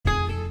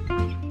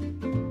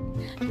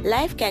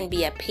Life can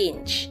be a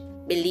pinch,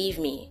 believe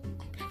me.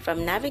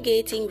 From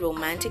navigating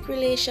romantic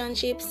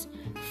relationships,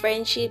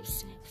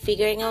 friendships,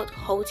 figuring out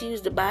how to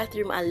use the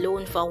bathroom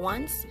alone for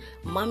once,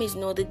 mommies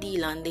know the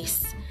deal on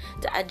this,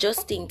 to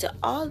adjusting to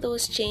all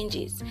those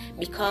changes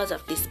because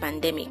of this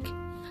pandemic.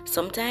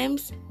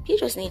 Sometimes you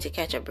just need to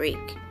catch a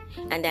break,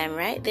 and I'm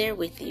right there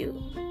with you.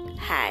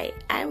 Hi,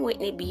 I'm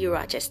Whitney B.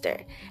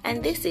 Rochester,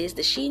 and this is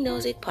the She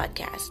Knows It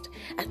podcast,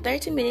 a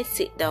 30-minute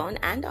sit-down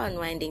and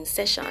unwinding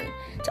session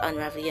to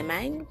unravel your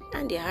mind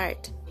and your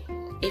heart.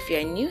 If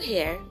you're new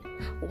here,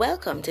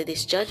 welcome to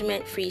this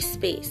judgment-free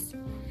space.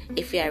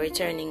 If you're a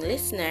returning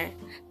listener,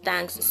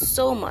 thanks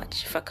so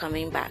much for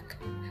coming back.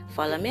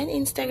 Follow me on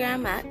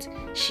Instagram at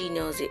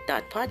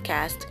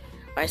sheknowsit.podcast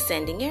or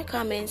sending your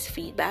comments,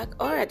 feedback,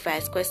 or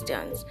advice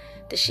questions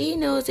to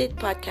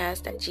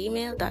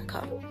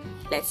sheknowsitpodcast@gmail.com.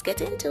 Let's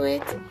get into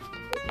it.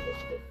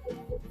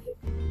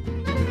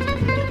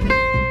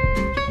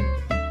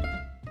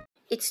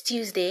 It's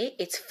Tuesday,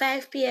 it's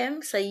 5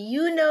 p.m., so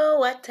you know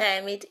what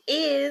time it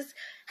is.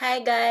 Hi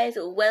guys,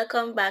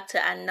 welcome back to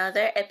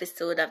another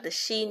episode of the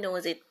She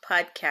Knows It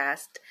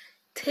podcast.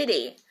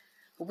 Today,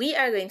 we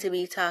are going to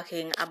be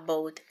talking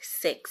about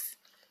sex.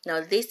 Now,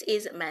 this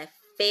is my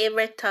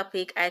favorite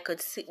topic. I could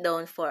sit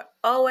down for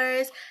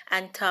hours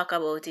and talk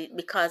about it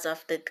because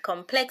of the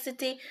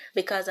complexity,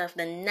 because of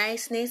the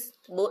niceness,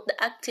 both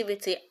the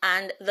activity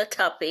and the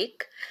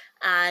topic,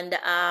 and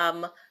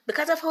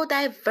because of how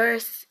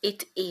diverse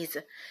it is.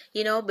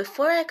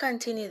 Before I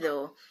continue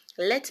though,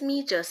 let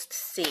me just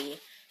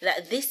say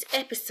that this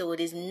episode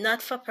is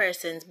not for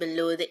persons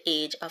below the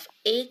age of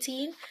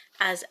 18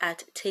 as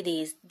at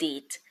today's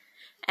date.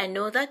 I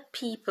know that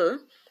people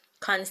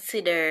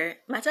consider,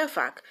 matter of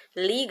fact,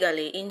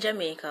 legally in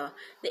Jamaica,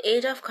 the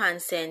age of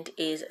consent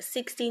is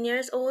 16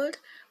 years old,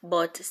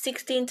 but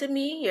 16 to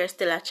me, you're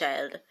still a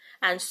child.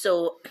 And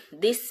so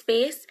this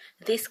space,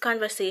 this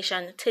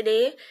conversation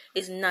today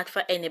is not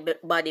for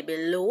anybody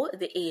below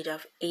the age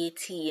of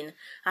 18.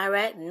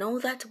 Alright, now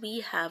that we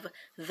have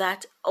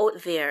that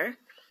out there,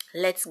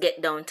 let's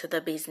get down to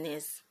the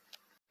business.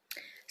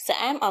 So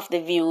I'm of the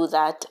view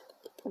that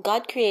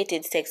God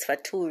created sex for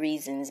two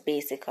reasons,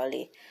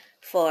 basically.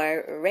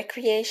 For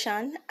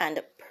recreation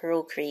and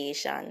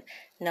procreation.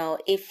 Now,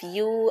 if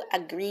you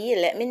agree,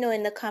 let me know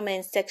in the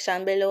comments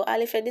section below. Or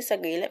if you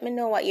disagree, let me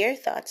know what your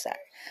thoughts are.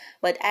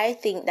 But I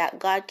think that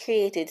God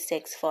created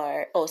sex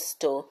for us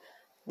to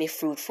be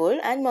fruitful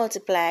and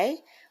multiply.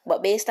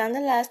 But based on the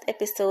last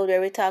episode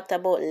where we talked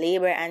about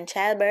labor and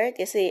childbirth,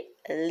 you see,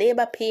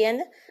 labor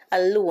pain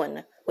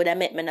alone would have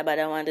made me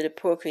nobody want to do the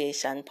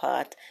procreation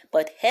part.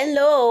 But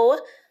hello,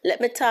 let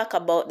me talk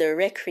about the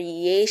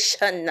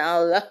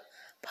recreational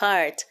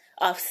part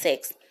of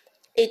sex.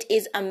 It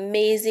is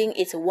amazing.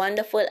 It's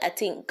wonderful. I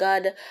think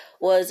God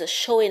was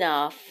showing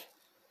off.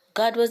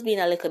 God was being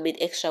a little bit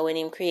extra when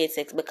He created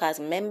sex, because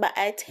remember,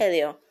 I tell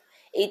you,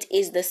 it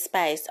is the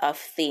spice of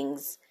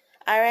things.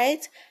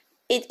 Alright?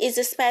 It is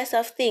the spice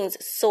of things,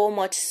 so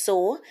much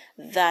so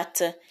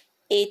that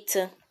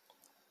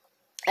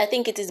I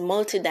think it is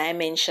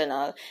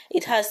multidimensional.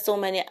 It has so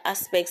many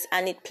aspects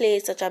and it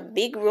plays such a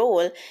big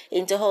role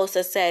into how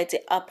society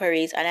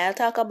operates. And I'll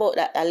talk about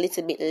that a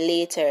little bit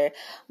later.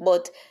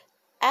 But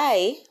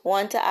I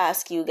want to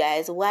ask you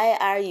guys, why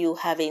are you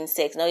having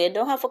sex? Now, you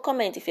don't have to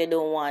comment if you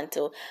don't want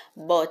to,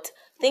 but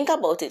think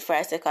about it for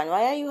a second.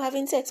 Why are you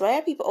having sex? Why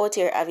are people out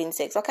here having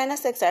sex? What kind of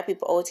sex are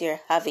people out here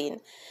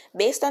having?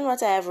 Based on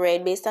what I have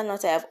read, based on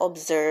what I have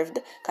observed,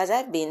 because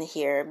I've been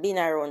here, been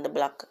around the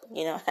block,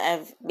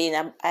 I've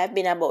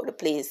been about the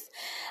place,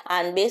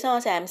 and based on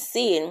what I'm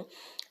seeing,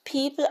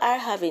 people are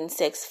having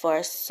sex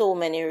for so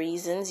many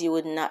reasons you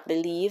would not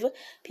believe.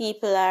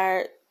 People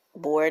are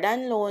bored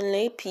and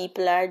lonely.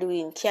 People are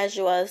doing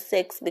casual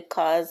sex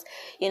because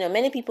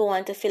many people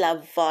want to fill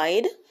a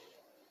void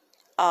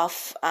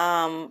of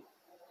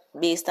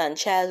based on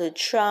childhood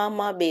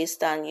trauma,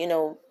 based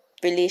on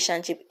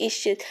relationship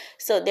issues.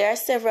 So there are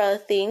several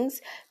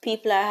things.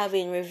 People are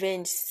having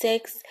revenge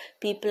sex.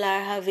 People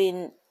are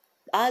having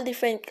all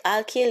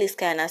careless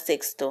kind of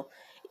sex too,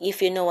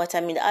 if you know what I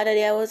mean. The other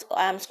day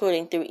I'm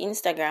scrolling through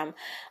Instagram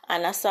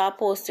and I saw a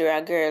post where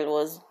a girl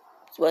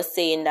was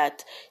saying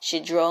that she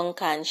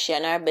drunk and she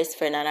and her best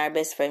friend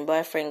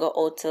boyfriend go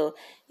out to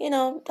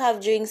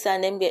have drinks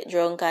and them get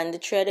drunk, and the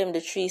three of them,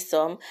 the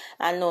threesome,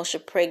 and now she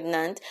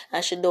pregnant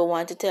and she don't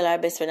want to tell her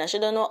best friend and she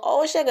don't know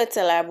how she gonna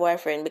tell her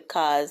boyfriend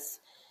because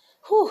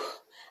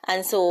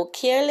and so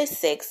careless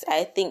sex,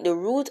 I think the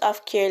root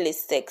of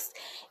careless sex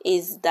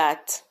is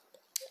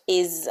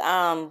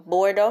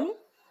boredom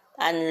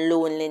and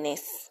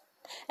loneliness.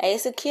 I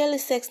guess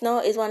careless sex now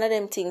is one of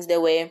them things the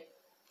way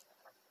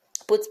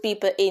puts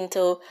people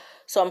into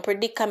some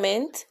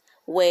predicament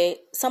where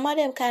some of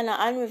them kind of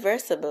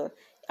unreversible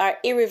or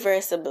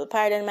irreversible,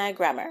 pardon my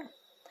grammar.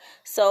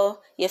 So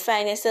you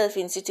find yourself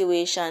in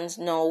situations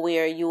now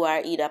where you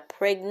are either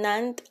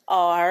pregnant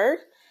or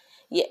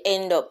you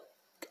end up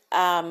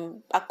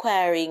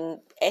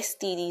acquiring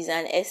STDs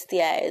and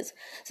STIs.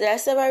 So there are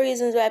several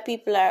reasons why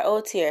people are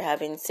out here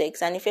having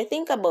sex. And if you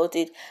think about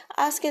it,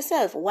 ask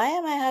yourself, why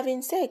am I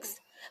having sex?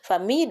 For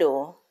me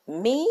though,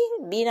 me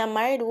being a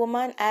married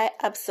woman, I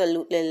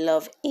absolutely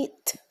love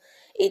it.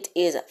 It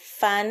is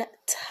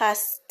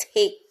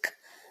fantastic.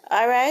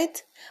 All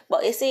right?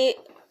 But you see,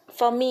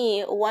 for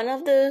me, one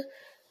of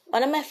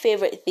my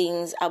favorite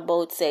things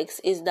about sex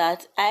is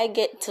that I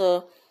get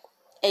to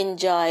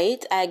enjoy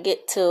it. I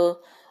get to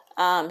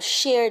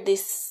share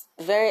this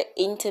very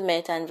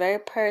intimate and very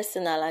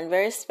personal and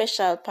very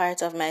special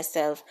part of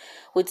myself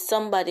with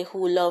somebody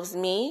who loves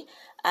me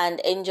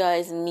and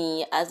enjoys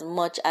me as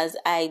much as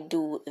I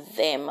do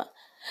them,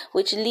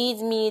 which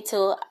leads me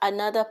to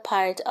another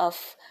part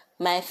of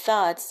my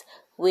thoughts,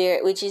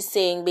 which is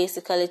saying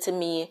basically to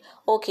me,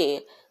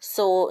 okay,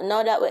 so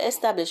now that we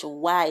establish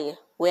why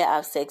we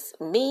have sex,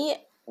 me,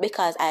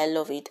 because I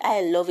love it.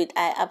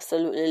 I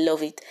absolutely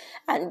love it.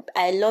 And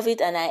I love it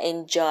and I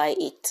enjoy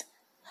it.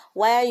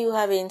 Why are you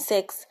having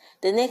sex?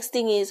 The next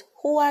thing is,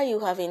 who are you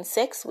having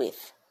sex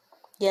with?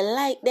 You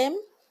like them?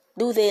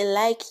 Do they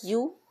like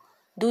you?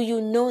 Do you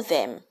know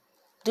them?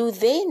 Do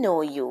they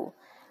know you?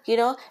 You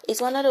know,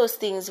 it's one of those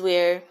things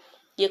where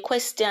you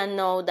question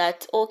now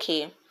that,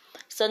 okay,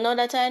 so now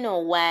that I know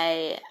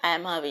why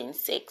I'm having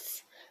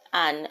sex,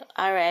 and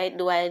all right,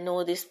 do I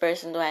know this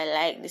person? Do I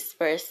like this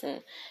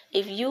person?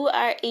 If you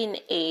are in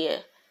a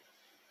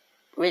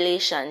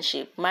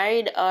relationship,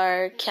 married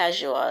or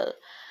casual,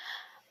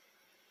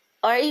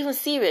 or even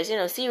serious,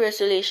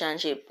 serious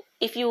relationship,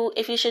 if you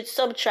should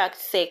subtract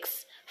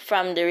sex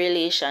from the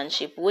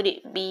relationship, would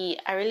it be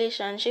a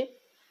relationship?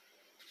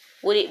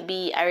 Would it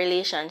be a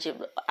relationship?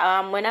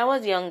 When I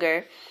was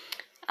younger,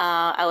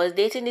 I was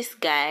dating this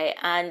guy,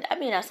 and I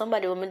mean, as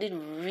somebody who did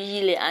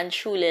really and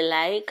truly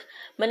like,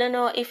 I don't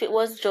know if it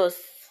was just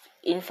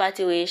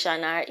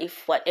infatuation or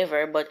if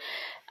whatever, but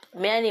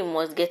me and him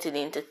was getting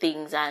into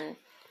things, and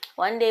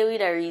one day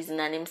with a reason,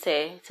 and him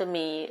say to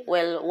me,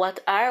 well,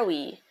 what are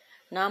we?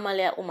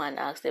 Normally a woman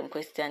asks them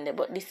question there,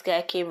 but this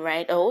guy came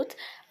right out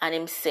and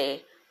him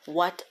say,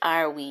 what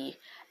are we?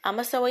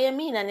 I say, what you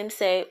mean? And him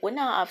say, we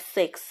now have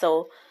sex,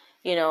 so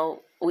we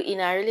in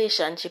a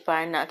relationship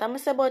or not. I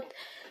say, but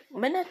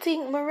I don't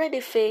think I'm ready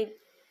for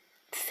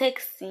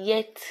sex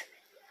yet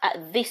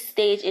at this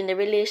stage in the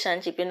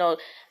relationship.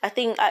 I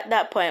think at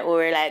that point we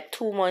were like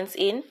 2 months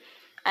in,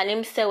 and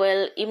him say,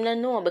 well, him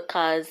don't know,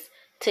 because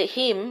to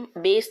him,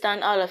 based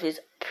on all of his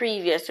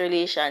previous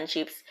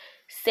relationships,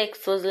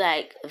 sex was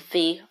like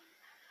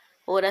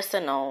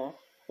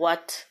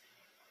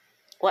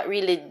what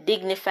really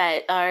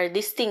dignified or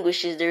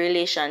distinguishes the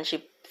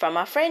relationship from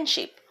a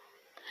friendship.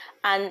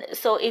 And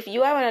so if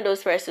you are one of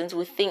those persons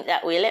who think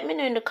that way, let me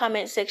know in the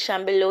comment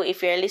section below.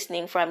 If you're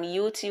listening from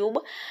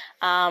YouTube,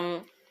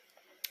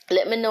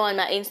 let me know on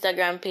my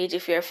Instagram page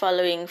if you're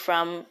following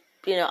from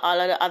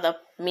all of the other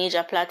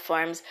major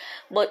platforms.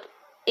 But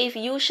if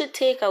you should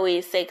take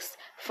away sex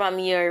from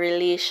your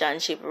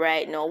relationship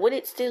right now, would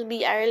it still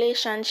be a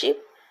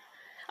relationship?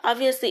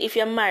 Obviously, if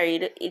you're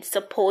married, it's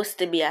supposed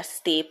to be a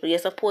staple. You're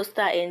supposed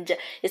to enjoy.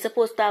 You're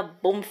supposed to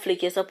bum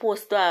flick. You're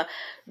supposed to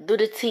do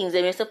the things,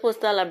 and you're supposed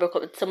to break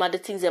up some of the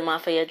things you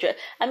want for your dress.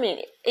 I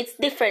mean, it's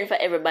different for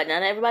everybody,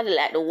 and everybody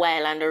like the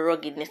wild and the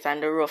ruggedness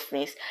and the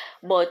roughness.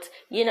 But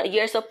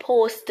you're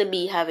supposed to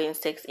be having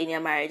sex in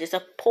your marriage. You're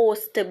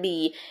supposed to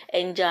be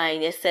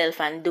enjoying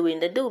yourself and doing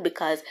the do,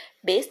 because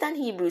based on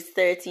Hebrews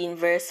 13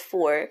 verse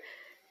 4.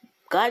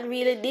 God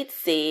really did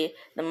say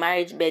the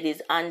marriage bed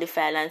is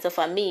undefiled, and so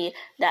for me,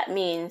 that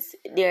means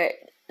there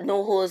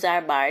no holes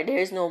are barred. There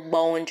is no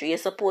boundary. You're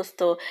supposed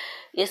to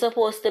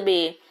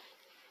be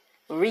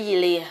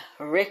really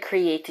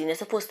recreating. You're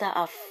supposed to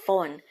have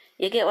fun.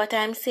 You get what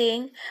I'm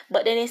saying?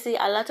 But then you see,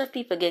 a lot of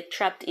people get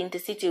trapped into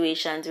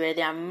situations where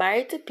they are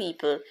married to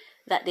people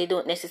that they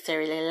don't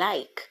necessarily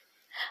like.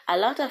 A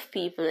lot of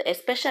people,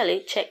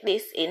 especially, check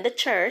this, in the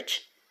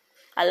church,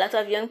 a lot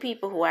of young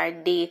people who are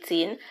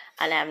dating,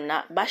 and I'm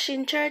not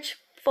bashing church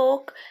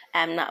folk,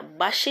 I'm not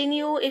bashing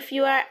you if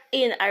you are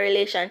in a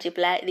relationship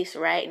like this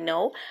right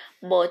now,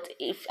 but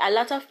if a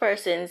lot of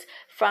persons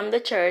from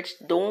the church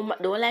don't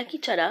like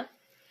each other,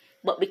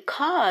 but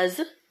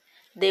because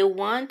they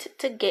want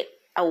to get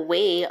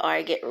away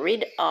or get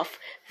rid of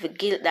the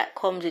guilt that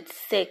comes with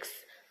sex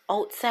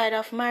outside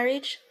of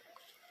marriage,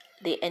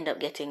 they end up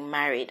getting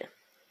married.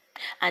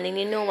 And then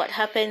you know what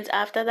happens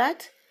after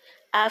that?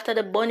 After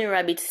the bunny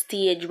rabbit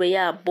stage, where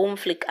you boom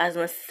flick, as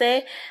I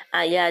say,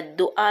 and you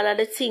do all of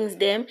the things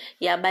them,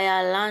 you buy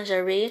a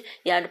lingerie,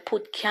 you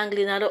put candle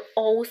in the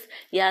house,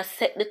 you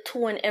set the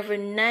tone every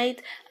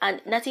night,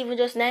 and not even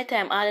just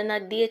nighttime, all in the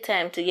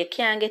daytime too. You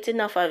can't get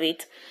enough of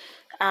it.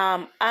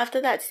 After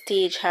that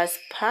stage has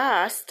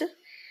passed,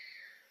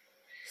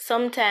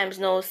 sometimes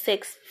now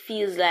sex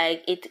feels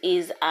like it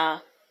is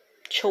a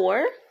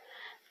chore,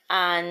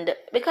 and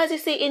because you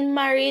see, in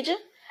marriage,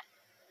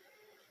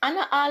 and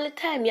not all the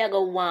time you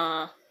go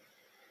want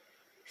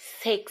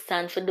sex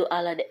and for do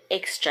all of the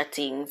extra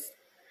things.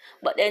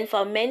 But then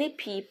for many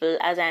people,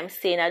 as I'm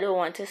saying, I don't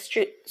want to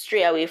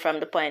stray away from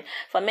the point.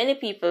 For many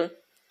people,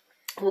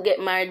 who get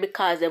married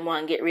because they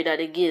want to get rid of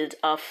the guilt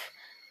of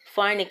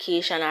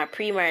fornication or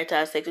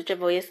premarital sex,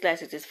 whichever way you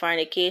slice it is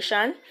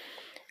fornication.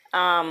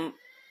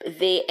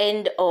 They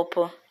end up,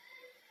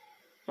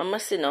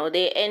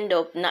 they end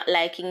up not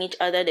liking each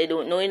other. They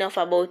don't know enough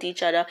about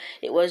each other.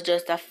 It was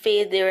just a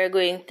phase they were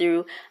going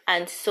through,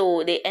 and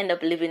so they end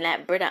up living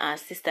like brother and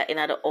sister in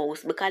the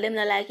house because they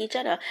not like each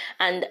other,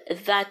 and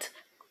that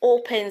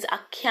opens a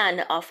can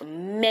of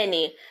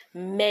many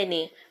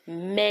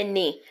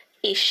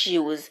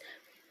issues.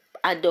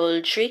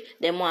 Adultery,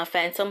 they want to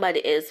find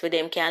somebody else for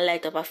them can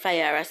light up a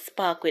fire or a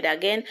spark with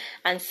again,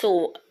 and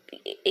so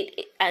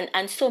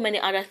and so many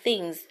other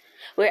things.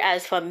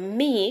 Whereas for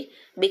me,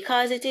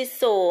 because it is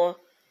so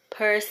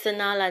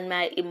personal and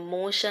my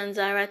emotions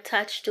are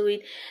attached to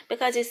it,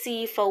 because you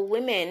see, for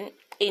women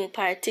in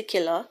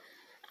particular,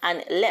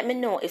 and let me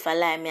know if I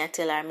lie, me I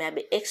tell her, me I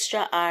be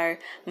extra, or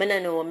me no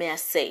know what me I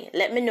say.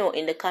 Let me know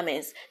in the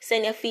comments.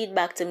 Send your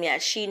feedback to me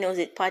at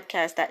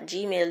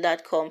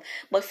sheknowsitpodcast@gmail.com.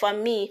 But for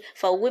me,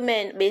 for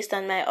women, based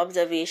on my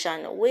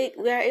observation, we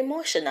are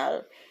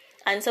emotional.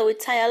 And so we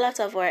tie a lot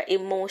of our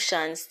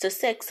emotions to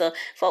sex. So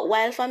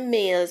while for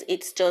males,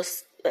 it's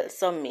just, well,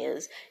 some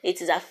males,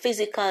 it is a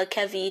physical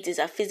caveat, it is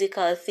a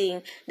physical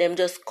thing. Them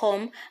just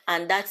come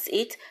and that's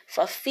it.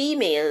 For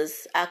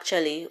females,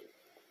 actually,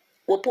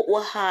 we put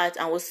our heart,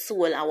 our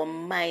soul, our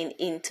mind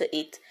into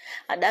it.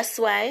 And that's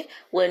why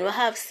when we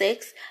have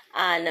sex,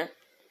 and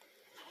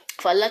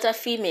for a lot of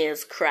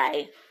females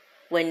cry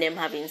when them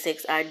having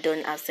sex or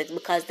done have sex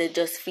because they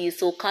just feel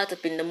so caught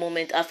up in the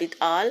moment of it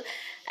all.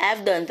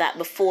 I've done that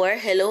before.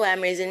 Hello,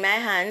 I'm raising my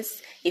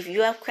hands. If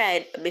you have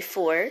cried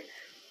before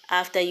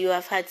after you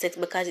have had sex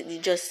because it is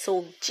just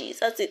so,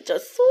 Jesus, it's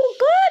just so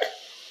good,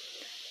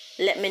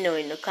 let me know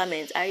in the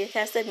comments, or you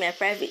can send me a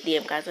private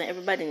DM because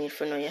everybody needs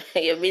to know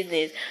your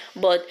business.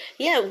 But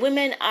yeah,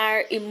 women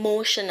are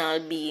emotional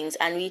beings,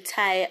 and we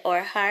tie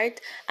our heart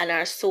and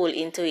our soul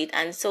into it.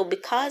 And so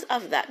because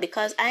of that,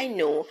 because I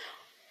know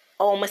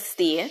how much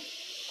stay,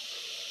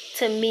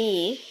 to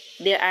me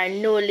there are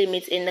no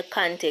limits in the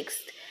context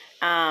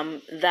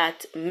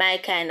that my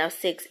kind of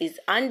sex is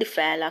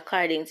undefiled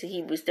according to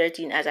Hebrews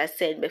 13, as I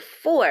said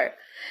before.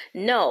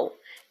 No,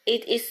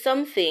 it is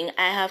something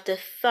I have to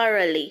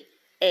thoroughly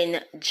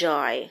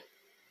enjoy.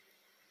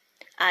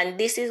 And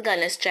this is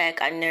gonna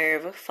strike a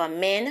nerve for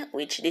men,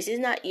 which this is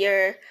not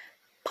your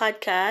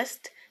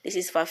podcast. This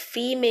is for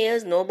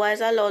females. No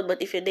boys allowed,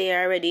 but if you're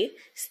there already,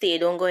 stay,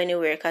 don't go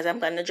anywhere, because I'm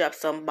gonna drop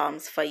some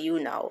bombs for you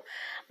now.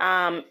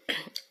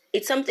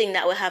 It's something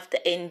that we have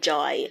to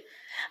enjoy,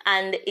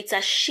 and it's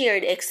a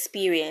shared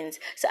experience.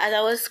 So as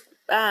I was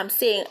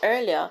saying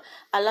earlier,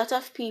 a lot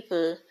of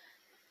people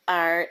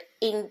are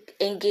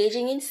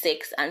engaging in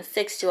sex and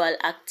sexual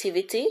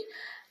activity,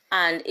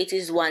 and it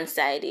is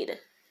one-sided.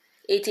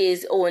 It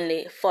is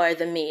only for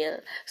the male.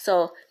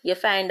 So you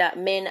find that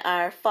men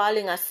are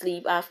falling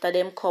asleep after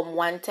them come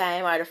one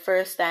time, or the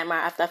first time, or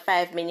after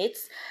 5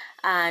 minutes.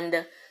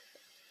 And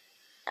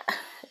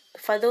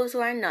for those who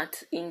are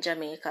not in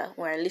Jamaica,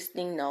 who are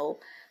listening now,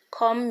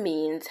 come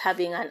means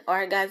having an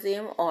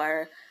orgasm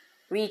or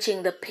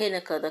reaching the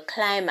pinnacle, the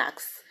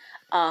climax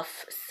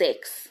of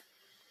sex.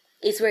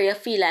 It's where you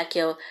feel like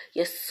your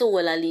soul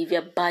will leave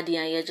your body,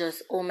 and you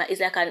just, oh my,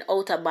 it's like an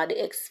outer body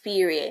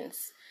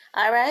experience.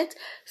 Alright?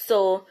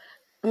 So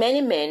many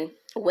men,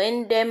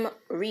 when them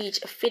reach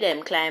for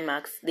them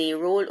climax, they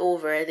roll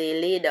over, they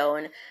lay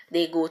down,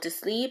 they go to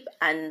sleep,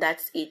 and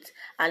that's it.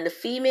 And the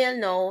female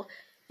now,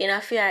 in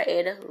a fear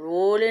head,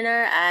 rolling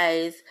her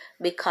eyes,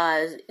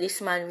 because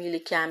this man really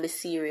can't be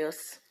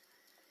serious.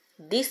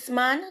 This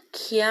man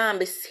can't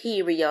be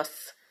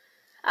serious.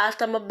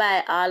 After I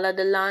buy all of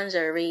the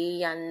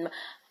lingerie and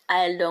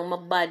I down my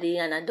body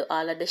and I do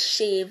all of the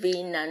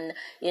shaving and,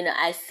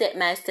 I set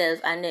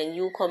myself, and then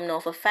you come now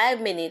for 5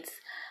 minutes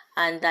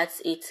and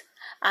that's it.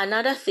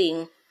 Another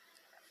thing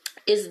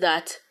is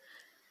that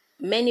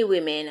many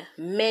women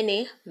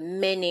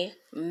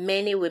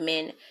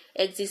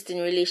exist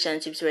in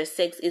relationships where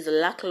sex is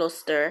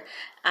lackluster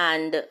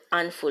and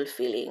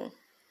unfulfilling.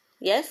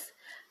 Yes?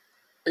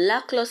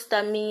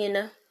 Lackluster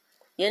mean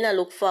you don't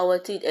look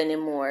forward to it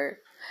anymore.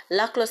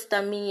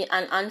 Lackluster mean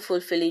and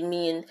unfulfilling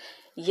mean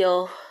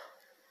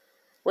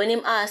when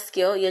him ask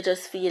you, you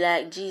just feel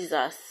like,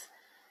 Jesus,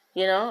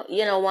 you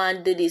don't want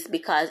to do this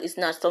because it's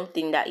not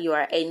something that you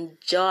are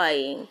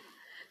enjoying.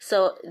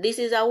 So this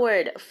is a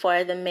word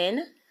for the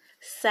men.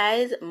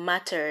 Size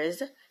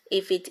matters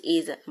if it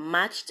is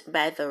matched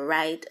by the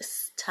right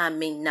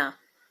stamina.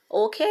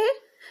 Okay?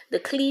 The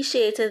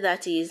cliche to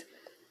that is,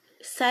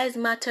 size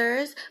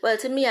matters. Well,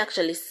 to me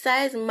actually,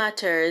 size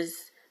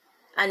matters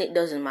and it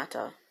doesn't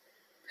matter.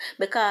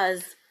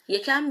 Because you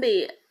can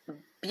be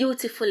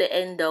beautifully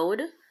endowed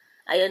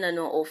and you don't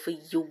know how to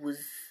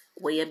use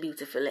what you're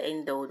beautifully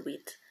endowed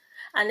with.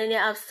 And then you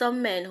have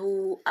some men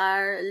who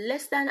are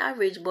less than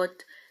average,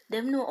 but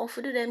them know how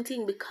to do them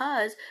thing,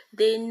 because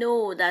they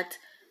know that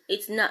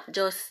it's not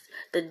just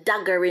the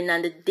daggering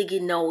and the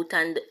digging out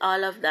and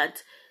all of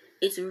that.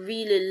 It's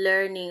really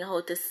learning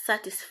how to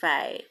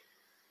satisfy.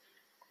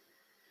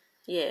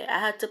 Yeah, I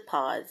had to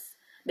pause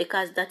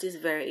because that is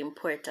very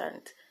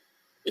important.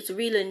 It's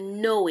really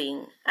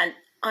knowing and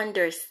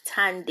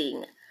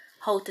understanding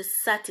how to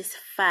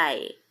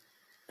satisfy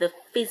the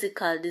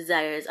physical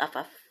desires of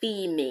a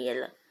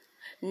female.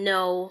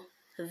 Now,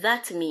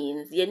 that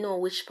means you know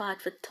which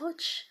part to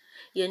touch.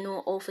 You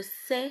know how to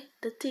say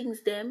the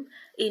things them,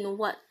 in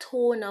what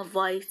tone of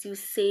voice you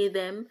say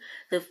them,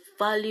 the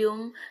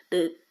volume,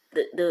 the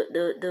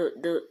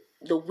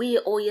way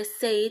how you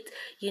say it.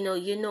 You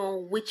know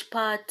which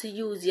part to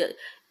use.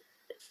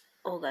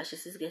 Oh gosh,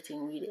 this is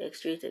getting really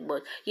X-rated,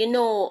 but you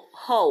know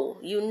how.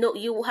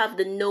 You have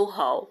the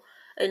know-how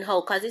and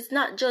how, because it's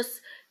not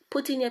just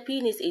putting your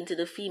penis into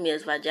the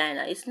female's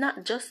vagina. It's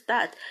not just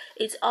that.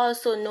 It's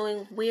also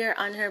knowing where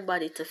on her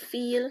body to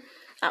feel,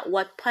 at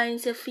what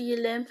point you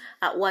feel them,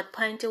 at what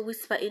point you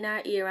whisper in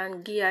her ear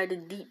and give her the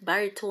deep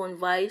baritone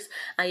voice,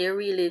 and you're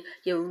really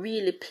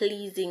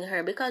pleasing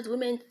her. Because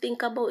women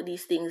think about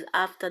these things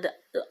after the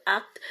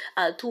act.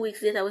 2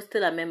 weeks later, we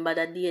still remember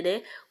that day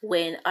there,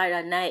 or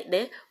that night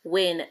there,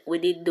 when we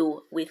did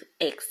do with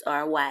X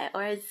or Y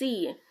or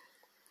Z.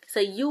 So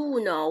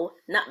you know,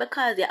 not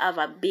because you have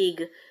a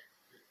big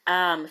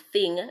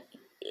thing,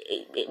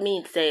 it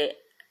means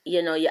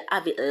you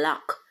have it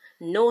locked.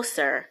 No,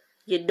 sir,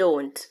 you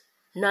don't.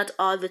 Not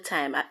all the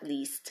time, at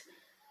least.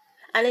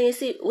 And then you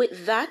see,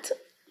 with that,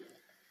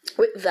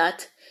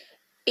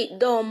 it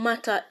don't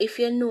matter if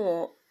you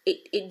know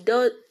it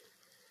does.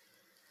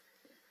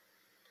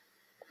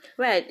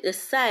 Right, the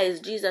size,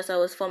 Jesus, I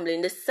was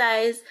fumbling. The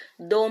size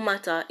don't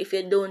matter if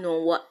you don't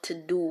know what to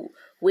do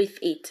with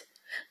it.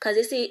 Because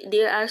you see,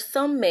 there are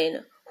some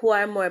men who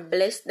are more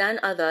blessed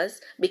than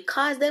others.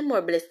 Because they're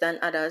more blessed than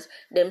others,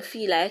 them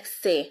feel like,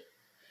 say,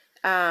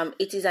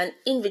 it is an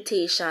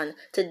invitation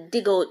to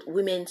dig out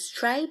women's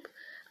tripe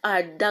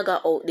or dagger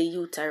out the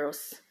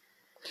uterus.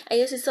 And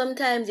you see,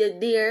 sometimes you're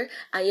there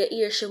and you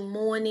hear she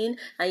moaning,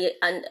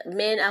 and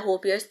men, I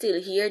hope you're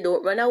still here.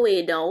 Don't run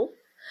away now.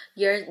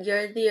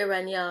 You're there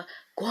and you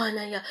go on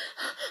and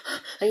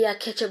you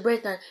catch your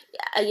breath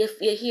and you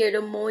hear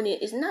the moaning.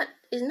 It's not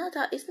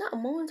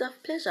moans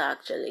of pleasure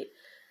actually.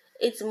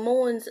 It's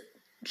moans.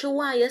 She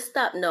want you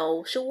stop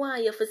now. She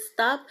want you to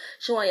stop.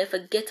 She want you to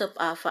get up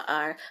off of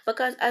her.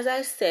 Because as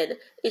I said,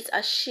 it's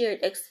a shared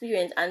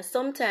experience. And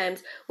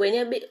sometimes when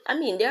there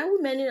are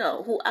women,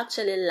 who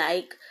actually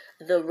like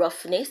the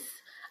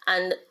roughness.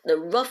 And the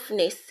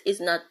roughness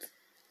is not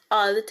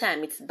all the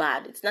time it's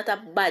bad. It's not a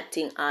bad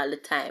thing all the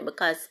time.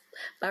 Because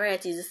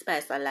variety is the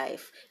spice of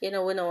life. We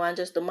don't want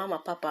just the mama,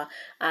 papa,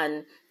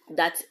 and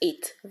that's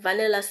it.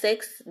 Vanilla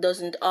sex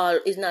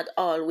is not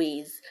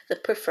always the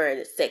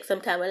preferred sex.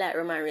 Sometimes we like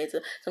roman reigns,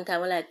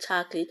 sometimes we like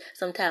chocolate,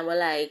 sometimes we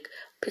like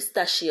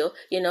pistachio,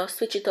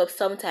 switch it up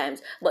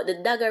sometimes. But the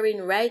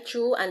daggering right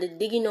through and the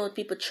digging out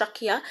people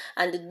trachea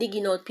and the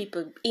digging out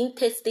people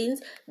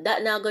intestines,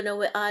 that not gonna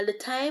work all the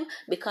time.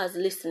 Because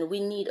listen, we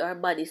need our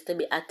bodies to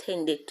be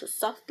attended to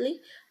softly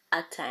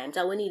at times,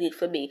 and we need it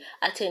to be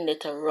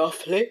attended to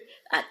roughly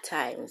at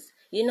times.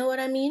 You know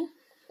what I mean?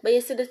 But you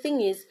see, the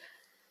thing is,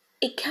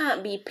 it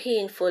can't be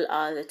painful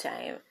all the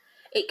time.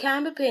 It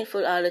can't be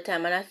painful all the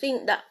time. And I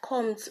think that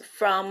comes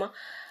from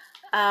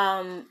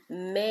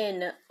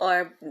men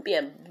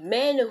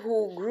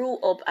who grew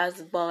up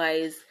as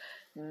boys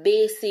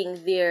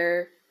basing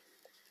their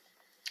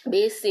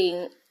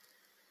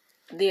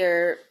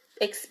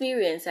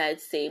experience, I'd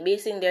say,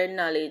 basing their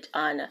knowledge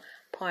on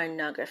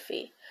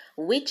pornography,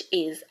 which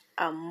is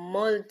a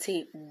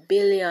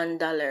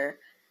multi-billion-dollar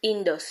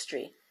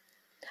industry.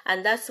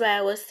 And that's why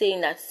I was saying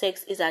that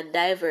sex is a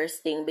diverse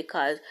thing,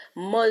 because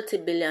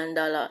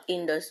multi-billion-dollar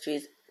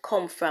industries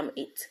come from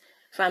it,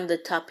 from the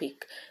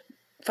topic,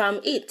 from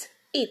it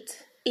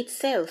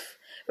itself,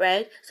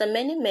 right? So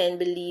many men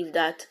believe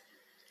that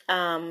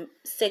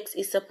sex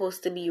is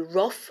supposed to be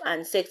rough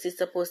and sex is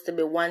supposed to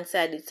be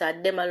one-sided. So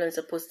them alone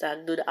supposed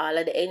to do all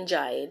of the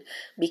enjoying,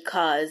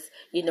 because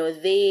when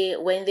they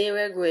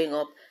were growing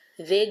up,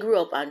 they grew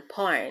up on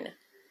porn.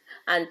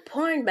 And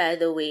porn, by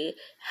the way,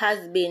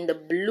 has been the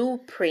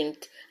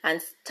blueprint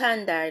and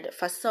standard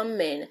for some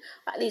men,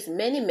 at least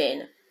many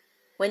men,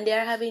 when they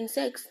are having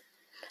sex.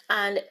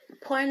 And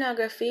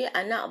pornography,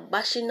 and not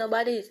bashing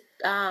nobody's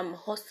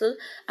hustle,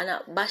 and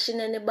not bashing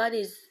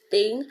anybody's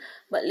thing,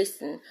 but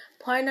listen,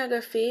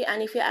 pornography,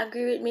 and if you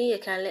agree with me, you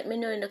can let me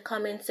know in the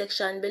comment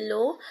section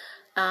below.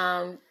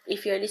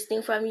 If you're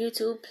listening from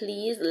YouTube,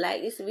 please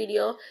like this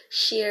video,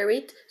 share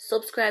it,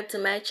 subscribe to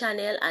my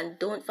channel, and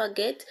don't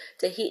forget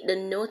to hit the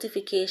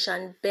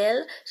notification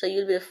bell so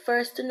you'll be the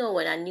first to know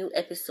when a new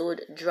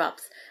episode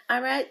drops.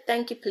 Alright,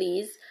 thank you,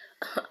 please.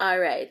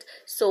 Alright,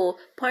 so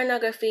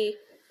pornography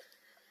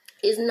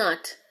is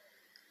not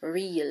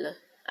real.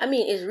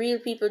 It's real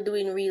people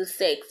doing real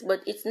sex,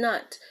 but it's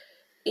not.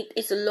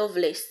 It's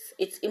loveless,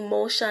 it's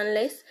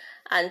emotionless,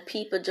 and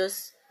people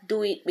just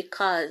do it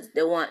because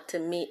they want to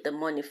make the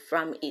money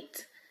from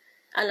it.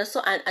 And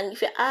also, and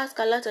if you ask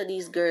a lot of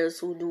these girls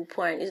who do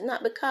porn, it's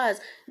not because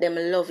them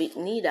love it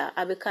neither,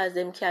 or because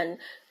them can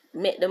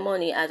make the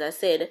money, as I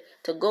said,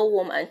 to go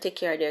home and take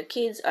care of their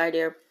kids or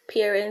their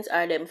parents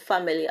or them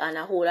family on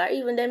a whole, or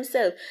even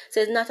themselves.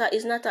 So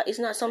it's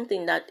not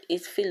something that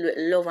is filled with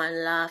love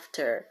and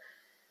laughter.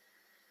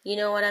 You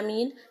know what I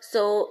mean?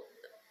 So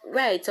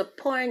right, so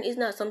porn is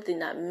not something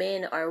that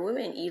men or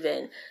women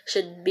even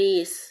should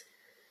base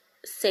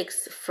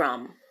sex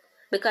from.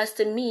 Because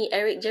to me,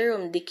 Eric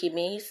Jerome Dickey,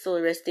 may his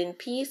soul rest in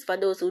peace. For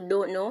those who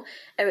don't know,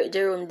 Eric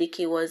Jerome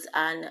Dickey was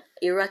an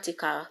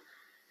erotica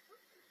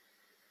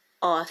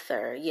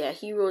author. Yeah,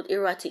 he wrote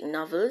erotic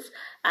novels,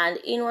 and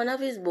in one of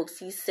his books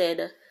he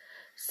said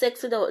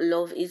sex without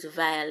love is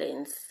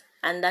violence,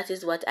 and that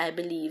is what I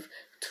believe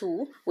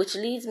too, which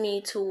leads me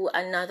to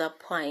another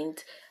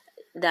point,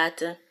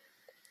 that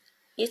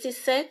you see,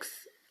 sex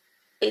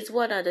is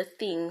one of the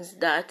things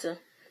that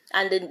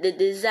and the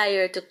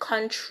desire to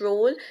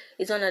control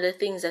is one of the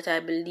things that I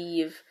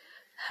believe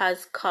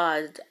has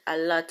caused a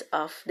lot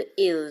of the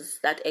ills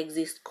that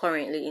exist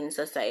currently in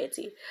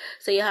society.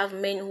 So you have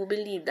men who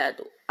believe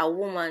that a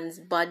woman's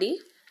body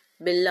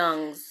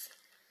belongs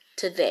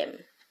to them.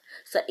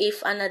 So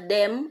if an of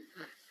them,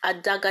 a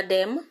dagger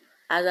them,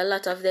 as a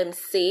lot of them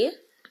say,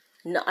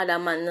 no other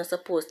man not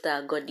supposed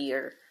to go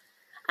there.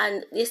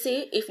 And you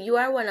see, if you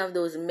are one of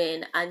those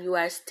men and you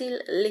are still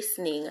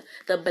listening,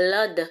 the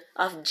blood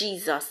of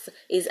Jesus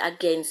is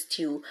against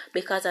you.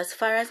 Because as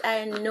far as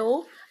I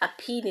know, a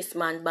penis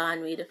man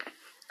born with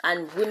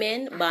and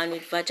women born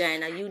with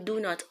vagina, you do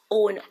not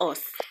own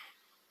us.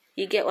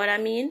 You get what I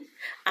mean?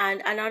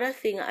 And another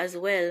thing as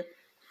well,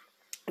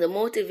 the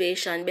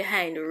motivation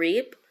behind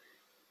rape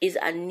is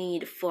a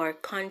need for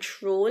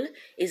control,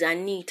 is a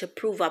need to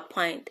prove a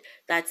point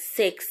that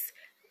sex,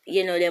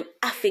 them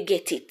have to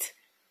get it.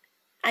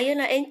 And you're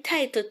not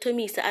entitled to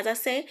me. So as I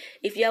say,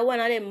 if you're one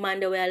of them man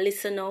that will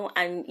listen now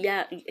and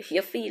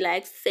you feel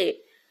like, say,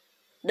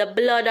 the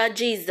blood of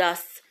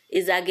Jesus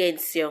is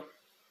against you.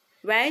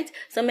 Right?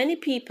 So many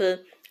people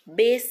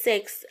base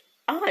sex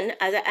on,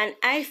 and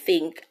I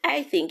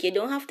think you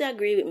don't have to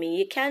agree with me.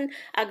 You can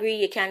agree,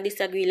 you can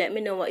disagree. Let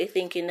me know what you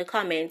think in the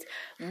comments.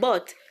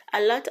 But a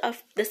lot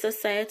of the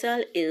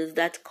societal ills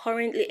that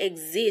currently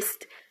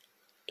exist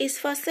is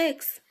for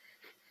sex.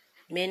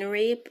 Men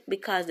rape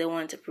because they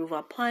want to prove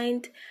a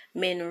point.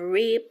 Men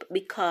rape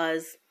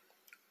because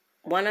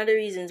one of the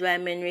reasons why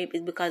men rape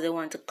is because they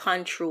want to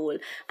control.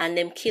 And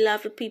them kill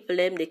off the people,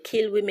 they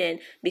kill women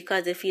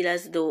because they feel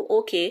as though,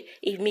 okay,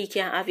 if me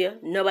can't have you,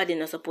 nobody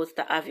not supposed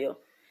to have you.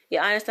 You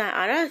understand?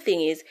 Another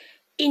thing is,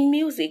 in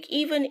music,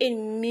 even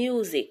in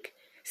music,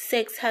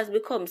 sex has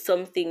become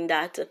something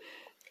that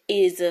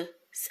is a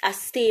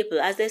staple.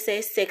 As they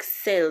say, sex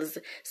sells.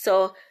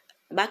 So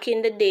back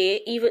in the day,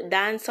 even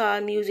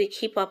dancehall music,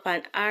 hip hop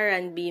and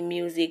R&B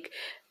music,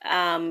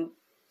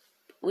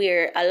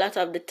 where a lot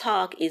of the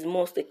talk is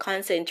mostly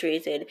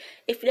concentrated.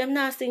 If them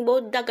not sing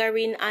about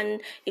daggering, and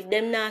if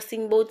them not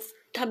sing about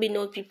stabbing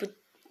out people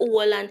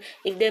all, and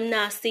if them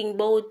not sing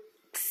about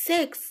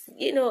sex,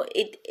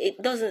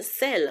 it doesn't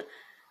sell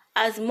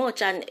as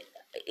much, and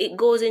it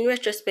goes in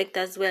retrospect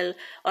as well,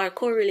 or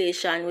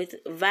correlation with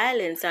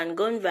violence and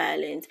gun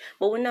violence.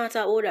 But we're not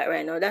talking about that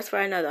right now. That's for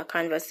another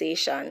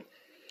conversation.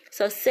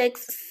 So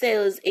sex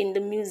sells in the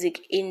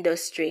music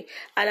industry.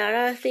 And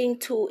another thing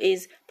too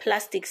is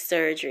plastic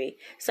surgery.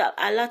 So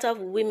a lot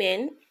of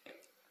women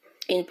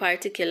in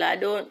particular,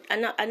 I'm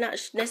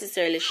not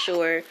necessarily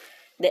sure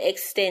the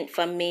extent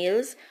for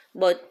males,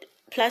 but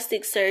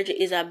plastic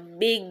surgery is a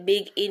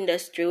big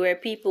industry where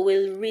people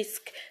will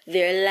risk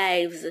their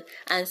lives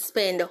and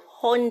spend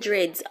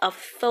hundreds of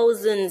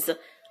thousands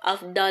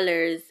of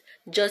dollars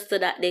just so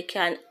that they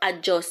can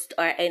adjust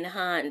or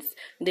enhance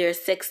their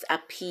sex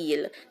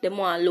appeal. They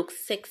want to look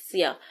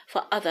sexier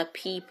for other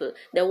people.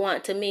 They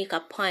want to make a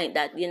point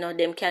that,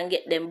 them can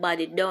get them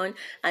body done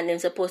and them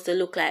supposed to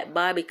look like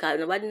Barbie, because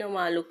nobody no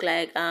want to look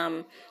like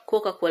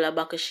Coca-Cola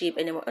bottle shape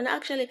anymore. And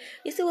actually,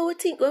 you see what we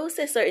think, when we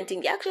say certain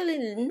things, you actually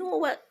know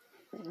what.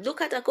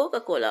 Look at a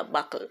Coca-Cola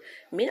bottle.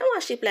 Me don't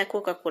want shape like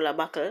Coca-Cola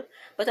bottle,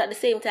 but at the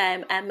same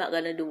time, I'm not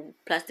going to do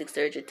plastic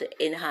surgery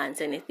to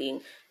enhance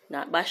anything.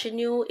 Not bashing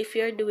you if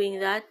you're doing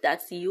that.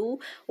 That's you.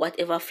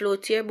 Whatever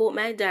floats your boat,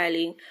 my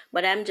darling.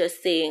 But I'm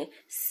just saying,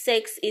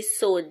 sex is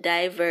so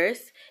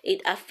diverse.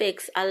 It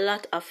affects a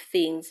lot of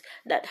things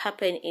that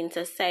happen in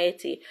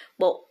society.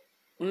 But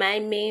my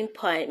main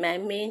point, my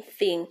main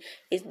thing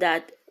is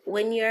that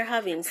when you're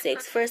having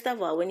sex, first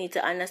of all, we need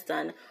to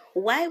understand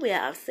why we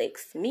have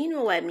sex. Me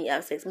know why me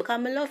have sex, because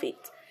I love it.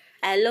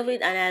 I love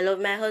it, and I love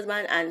my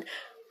husband, and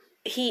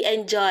he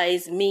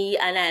enjoys me,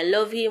 and I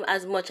love him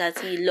as much as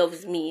he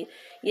loves me.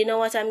 You know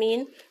what I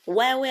mean?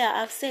 Why we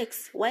have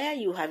sex? Why are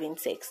you having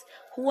sex?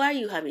 Who are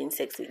you having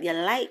sex with? You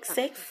like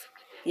sex?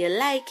 You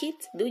like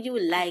it? Do you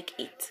like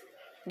it?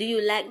 Do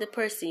you like the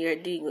person you're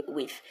doing it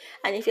with?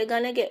 And if you're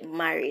gonna get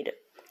married,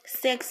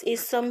 sex is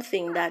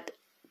something that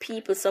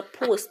people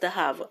supposed to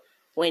have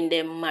when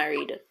they're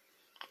married.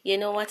 You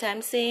know what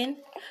I'm saying?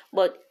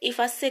 But if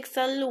a sex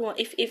alone,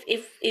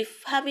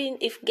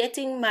 if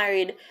getting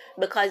married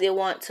because you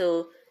want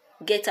to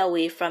get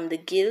away from the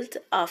guilt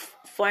of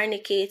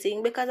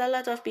fornicating, because a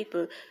lot of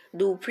people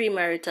do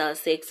premarital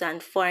sex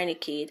and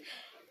fornicate,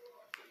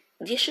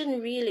 you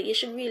should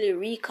really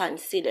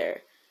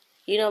reconsider,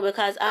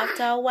 because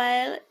after a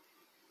while,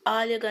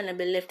 all you're gonna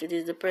be left with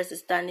is the person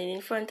standing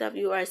in front of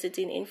you or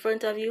sitting in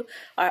front of you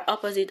or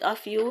opposite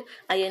of you,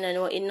 and you don't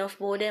know enough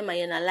about them and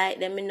you don't like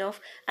them enough,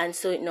 and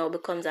so it now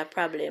becomes a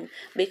problem,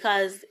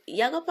 because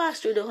you're gonna pass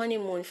through the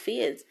honeymoon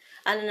phase,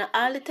 and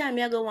all the time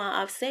you're gonna want to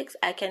have sex.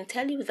 I can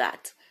tell you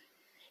that.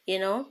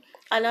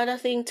 Another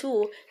thing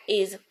too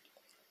is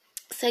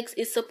sex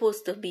is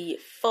supposed to be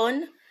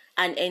fun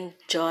and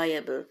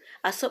enjoyable.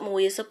 As something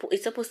where it's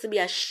supposed to be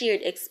a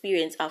shared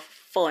experience of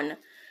fun.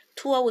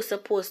 Two are we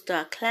supposed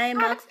to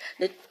climax.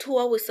 The two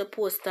are we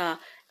supposed to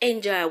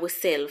enjoy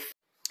ourselves.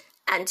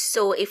 And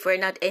so if we're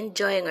not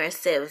enjoying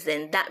ourselves,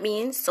 then that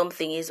means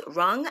something is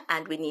wrong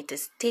and we need to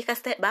take a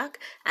step back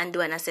and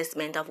do an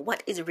assessment of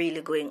what is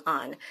really going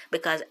on.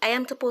 Because I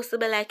am supposed to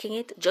be liking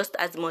it just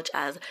as much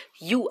as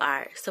you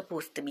are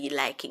supposed to be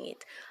liking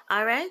it.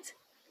 Alright?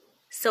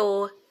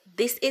 So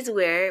this is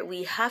where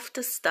we have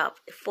to stop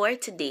for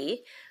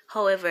today.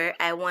 However,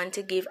 I want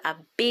to give a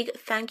big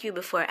thank you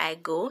before I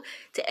go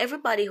to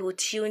everybody who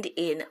tuned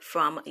in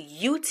from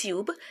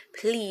YouTube.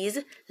 Please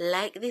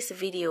like this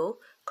video,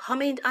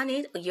 comment on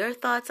it, your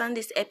thoughts on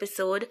this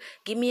episode,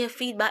 give me a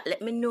feedback,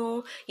 let me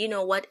know,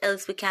 what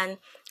else we can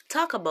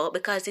talk about,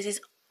 because this is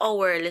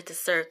our little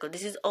circle.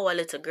 This is our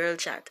little girl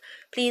chat.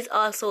 Please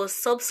also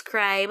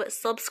subscribe,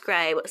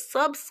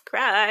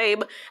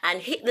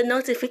 and hit the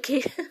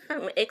notification.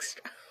 I'm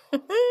extra.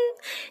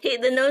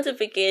 Hit the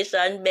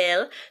notification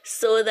bell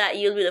so that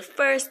you'll be the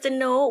first to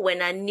know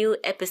when a new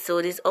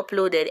episode is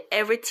uploaded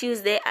every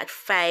Tuesday at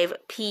 5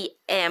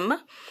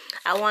 p.m.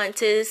 I want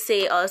to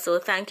say also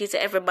thank you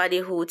to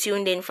everybody who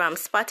tuned in from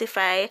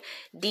Spotify,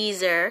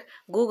 Deezer,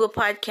 Google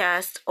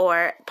Podcast,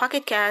 or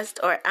Pocket Cast,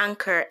 or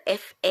Anchor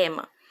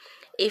FM.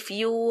 If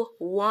you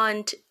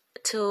want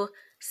to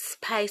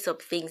spice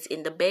up things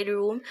in the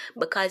bedroom,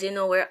 because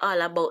we're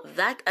all about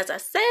that. As I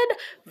said,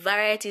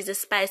 variety is the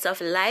spice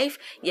of life.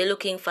 You're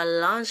looking for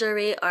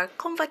lingerie or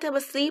comfortable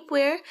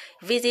sleepwear,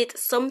 visit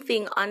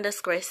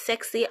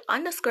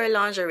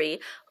something_sexy_lingerie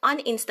on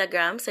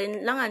Instagram. So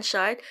in long and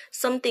short,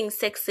 something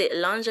sexy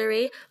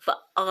lingerie for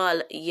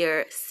all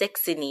your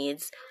sexy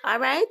needs.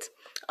 Alright?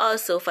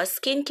 Also, for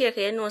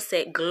skincare,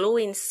 say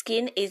glowing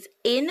skin is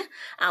in,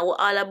 and we're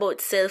all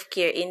about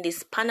self-care in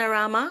this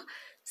panorama.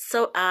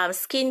 So,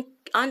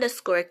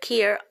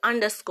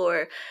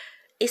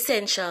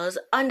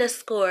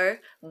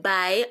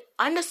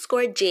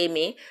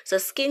 skin_care_essentials_by_Jamie. So,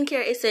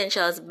 skincare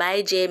essentials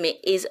by Jamie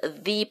is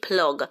the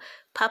plug.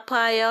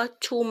 Papaya,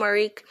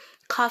 turmeric,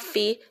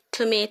 coffee,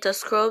 tomato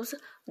scrubs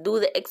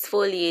do the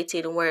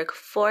exfoliating work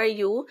for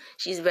you.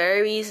 She's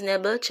very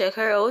reasonable. Check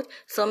her out.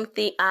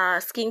 Something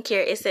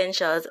skincare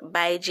essentials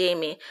by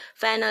Jamie.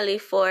 Finally,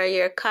 for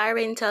your car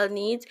rental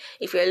needs,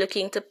 if you're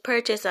looking to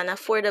purchase an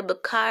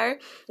affordable car,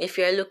 if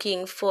you're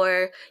looking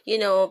for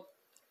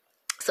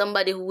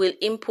somebody who will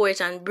import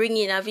and bring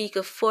in a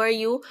vehicle for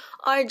you,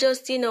 or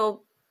just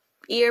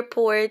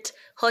airport,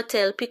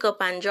 hotel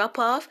pickup and drop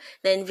off,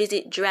 then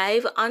visit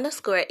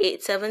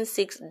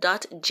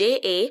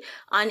drive_876.ja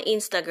on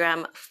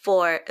Instagram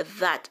for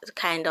that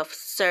kind of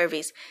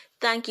service.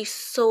 Thank you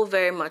so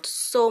very much,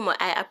 so much.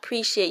 I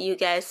appreciate you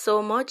guys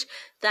so much.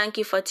 Thank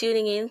you for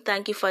tuning in.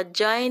 Thank you for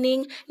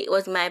joining. It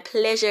was my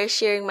pleasure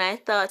sharing my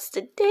thoughts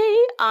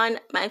today on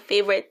my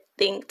favorite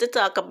thing to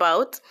talk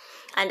about.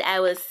 And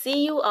I will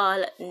see you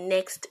all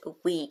next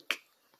week.